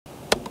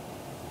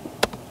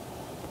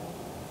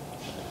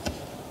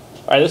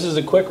All right, this is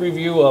a quick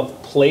review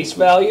of place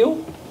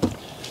value.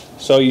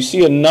 So you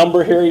see a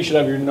number here. You should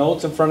have your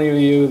notes in front of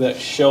you that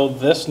show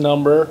this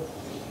number.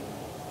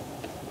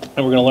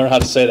 And we're going to learn how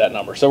to say that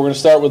number. So we're going to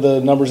start with the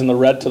numbers in the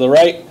red to the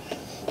right.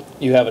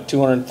 You have a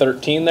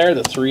 213 there.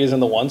 The 3 is in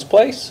the ones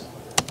place.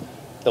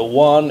 The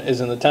 1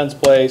 is in the tens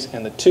place.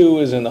 And the 2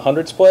 is in the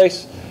hundreds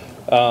place.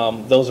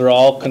 Those are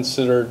all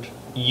considered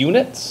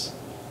units.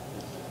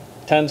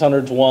 Tens,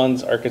 hundreds,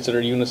 ones are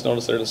considered units.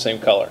 Notice they're the same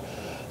color.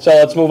 So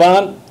let's move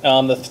on.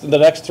 The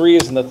next 3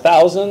 is in the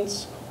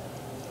thousands.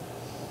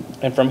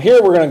 And from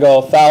here we're going to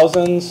go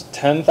thousands,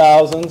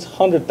 10,000s,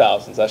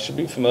 100,000s. That should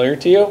be familiar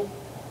to you.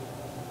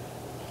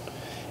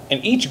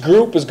 And each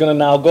group is going to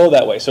now go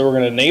that way. So we're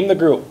going to name the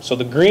group. So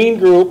the green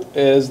group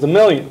is the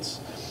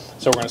millions.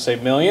 So we're going to say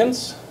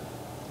millions,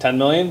 10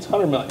 millions,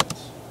 100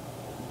 millions.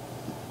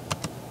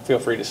 Feel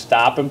free to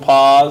stop and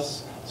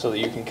pause so that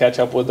you can catch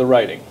up with the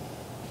writing.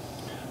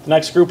 The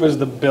next group is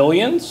the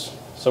billions.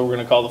 So we're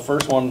going to call the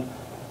first one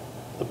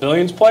the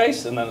billions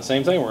place, and then the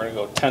same thing, we're going to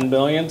go 10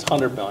 billions,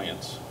 100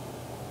 billions.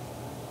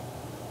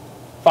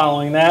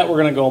 Following that, we're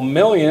going to go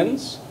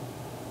millions.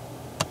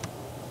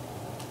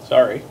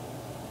 Sorry,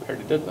 we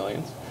already did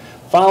millions.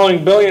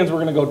 Following billions,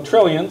 we're going to go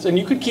trillions, and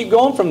you could keep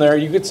going from there.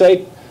 You could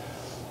say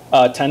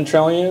 10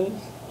 trillion,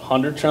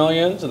 100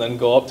 trillions, and then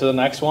go up to the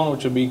next one,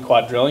 which would be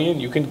quadrillion.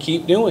 You can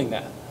keep doing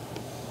that.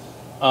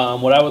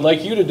 What I would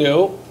like you to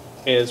do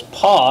is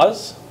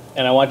pause,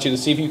 and I want you to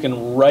see if you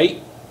can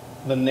write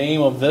the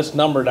name of this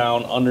number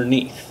down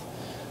underneath.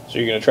 So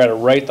you're going to try to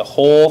write the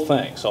whole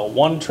thing. So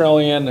 1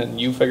 trillion,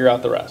 and you figure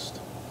out the rest.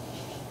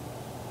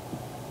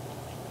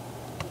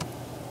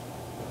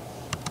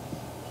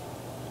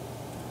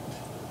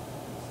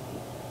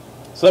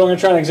 So then we're going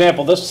to try an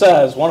example. This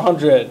says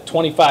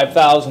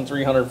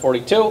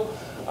 125,342.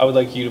 I would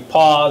like you to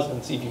pause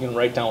and see if you can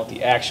write down what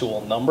the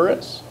actual number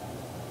is.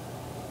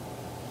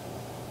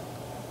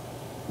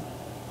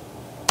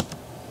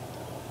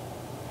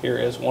 Here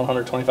is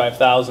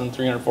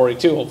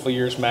 125,342. Hopefully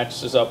yours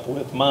matches up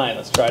with mine.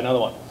 Let's try another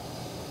one.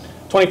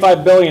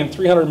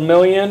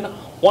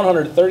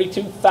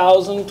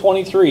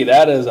 25,300,132,023.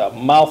 That is a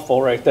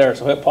mouthful right there.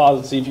 So hit pause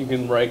and see if you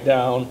can write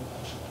down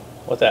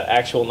what that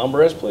actual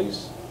number is,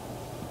 please.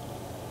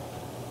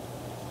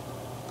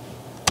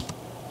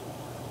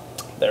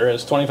 There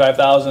is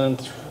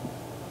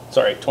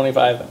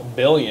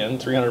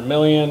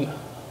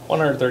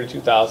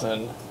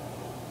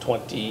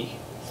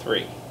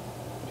 25,300,132,023.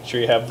 Make sure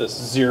you have this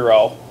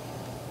 0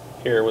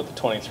 here with the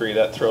 23.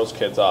 That throws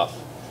kids off.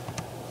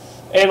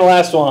 And the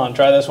last one,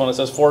 try this one. It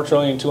says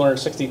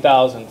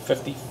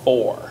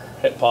 4,260,054.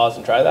 Hit pause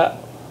and try that.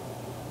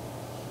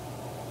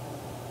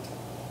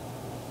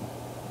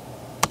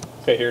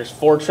 Okay, here's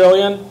 4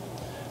 trillion.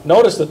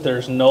 Notice that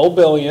there's no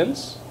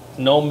billions,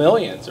 no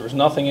millions. There was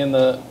nothing in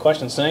the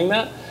question saying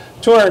that.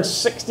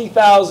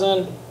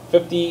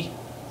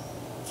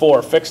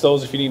 260,054. Fix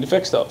those if you need to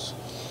fix those.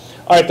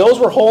 All right, those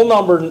were whole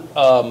number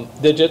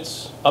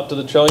digits up to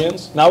the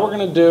trillions. Now we're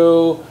going to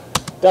do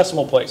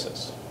decimal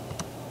places.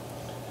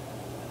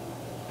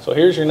 So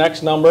here's your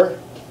next number.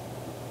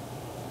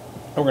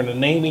 We're going to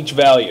name each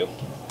value.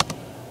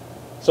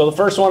 So the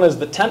first one is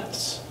the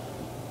tenths.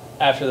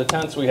 After the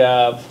tenths, we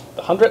have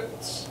the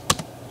hundredths.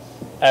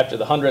 After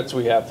the hundredths,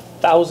 we have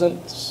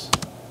thousandths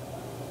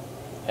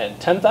and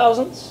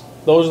 10,000ths.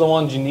 Those are the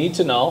ones you need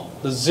to know.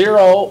 The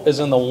 0 is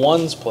in the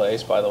ones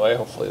place, by the way.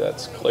 Hopefully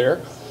that's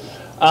clear.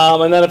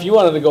 And then if you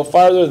wanted to go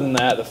farther than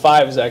that, the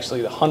 5 is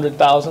actually the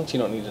 100,000ths. You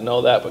don't need to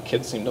know that, but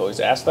kids seem to always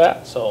ask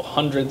that. So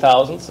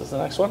 100,000ths is the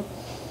next one.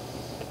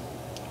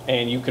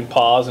 And you can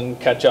pause and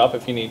catch up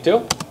if you need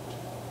to.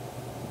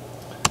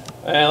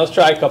 And let's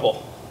try a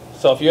couple.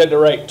 So if you had to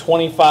write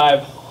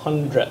 25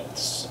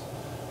 hundredths,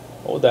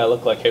 what would that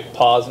look like? Hit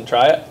pause and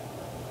try it.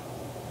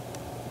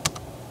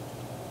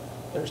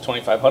 There's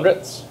 25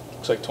 hundredths.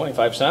 Looks like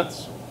 25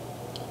 cents.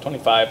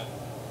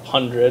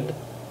 2,500.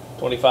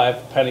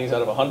 25 pennies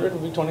out of 100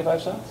 would be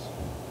 25 cents.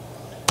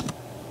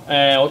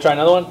 And we'll try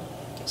another one.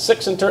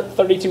 6 and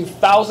 32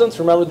 thousandths.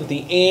 Remember that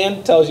the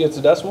and tells you it's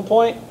a decimal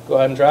point. Go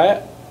ahead and try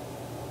it.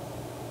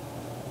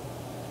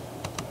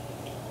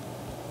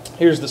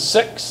 Here's the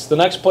 6. The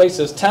next place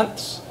is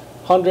tenths,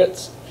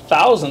 hundredths,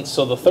 thousandths.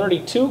 So the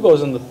 32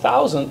 goes in the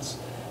thousandths.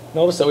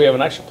 Notice that we have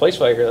an extra place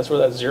value here. That's where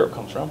that 0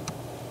 comes from.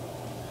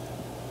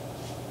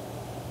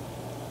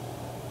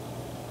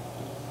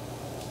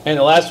 And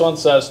the last one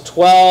says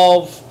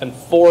 12 and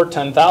 4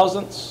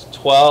 10,000ths.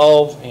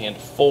 12 and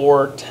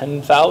 4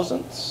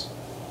 10,000ths.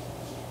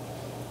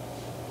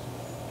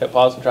 Hit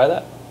pause and try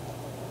that.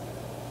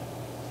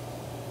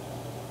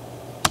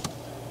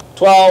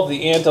 12,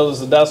 the and tells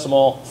us the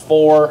decimal.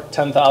 4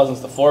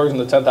 10,000ths. The 4 is in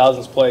the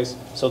 10,000ths place.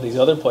 So these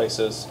other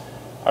places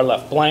are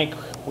left blank.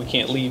 We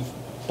can't leave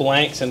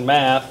blanks in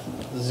math.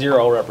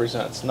 0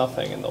 represents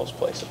nothing in those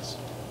places.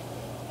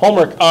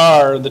 Homework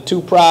are the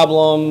 2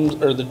 problems,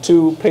 or the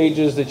 2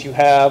 pages that you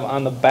have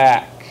on the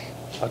back,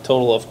 a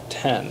total of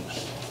 10.